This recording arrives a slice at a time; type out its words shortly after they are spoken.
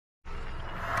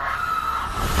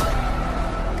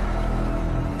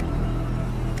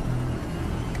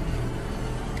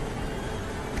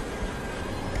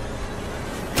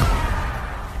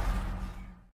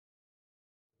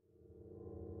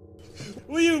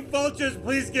Will you vultures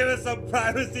please give us some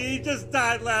privacy? He just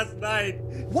died last night.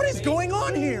 What is going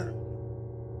on here?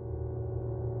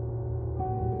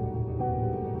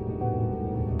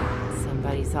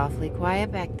 Somebody's awfully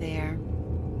quiet back there.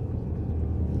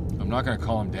 I'm not gonna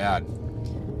call him Dad.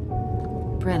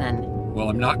 Brennan. Well,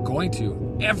 I'm not going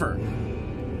to, ever.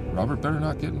 Robert better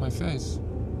not get in my face.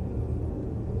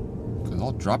 Because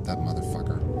I'll drop that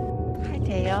motherfucker. Hi,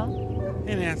 Dale.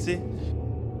 Hey, Nancy.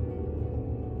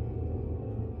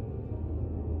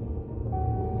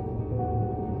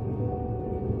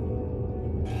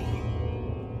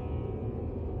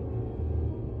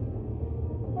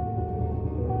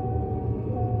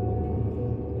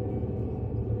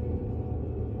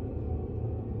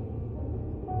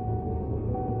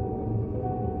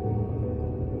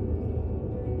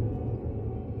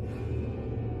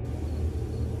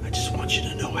 I just want you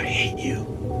to know I hate you.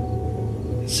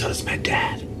 And so does my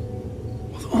dad.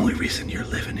 Well, the only reason you're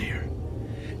living here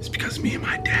is because me and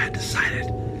my dad decided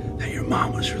that your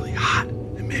mom was really hot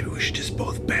and maybe we should just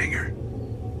both bang her.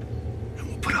 And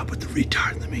we'll put up with the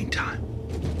retard in the meantime.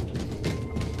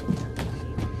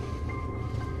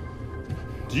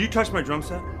 Did you touch my drum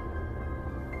set?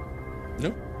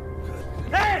 Nope.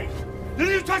 Hey! Did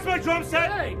you touch my drum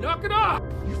set? Hey, knock it off!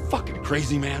 You fucking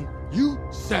crazy, man. You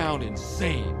sound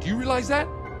insane. Do you realize that?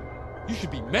 You should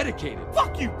be medicated.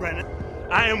 Fuck you, Brennan.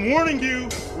 I am warning you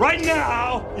right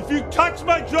now, if you touch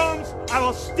my drums, I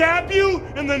will stab you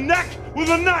in the neck with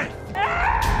a knife.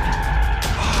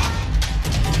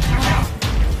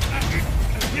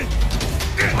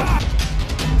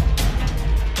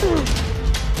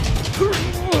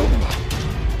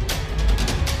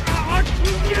 I'll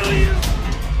kill you.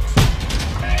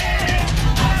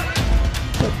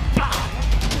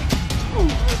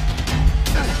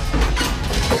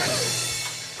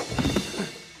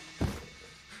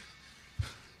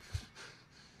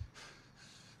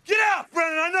 Get up,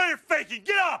 Brennan! I know you're faking!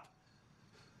 Get up!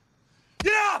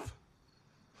 Get up!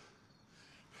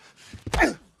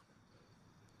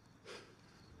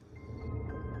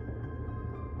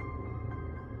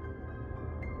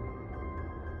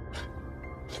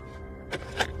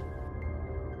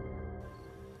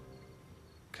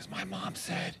 Because my mom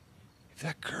said if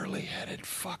that curly-headed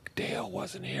fuck Dale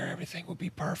wasn't here, everything would be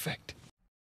perfect.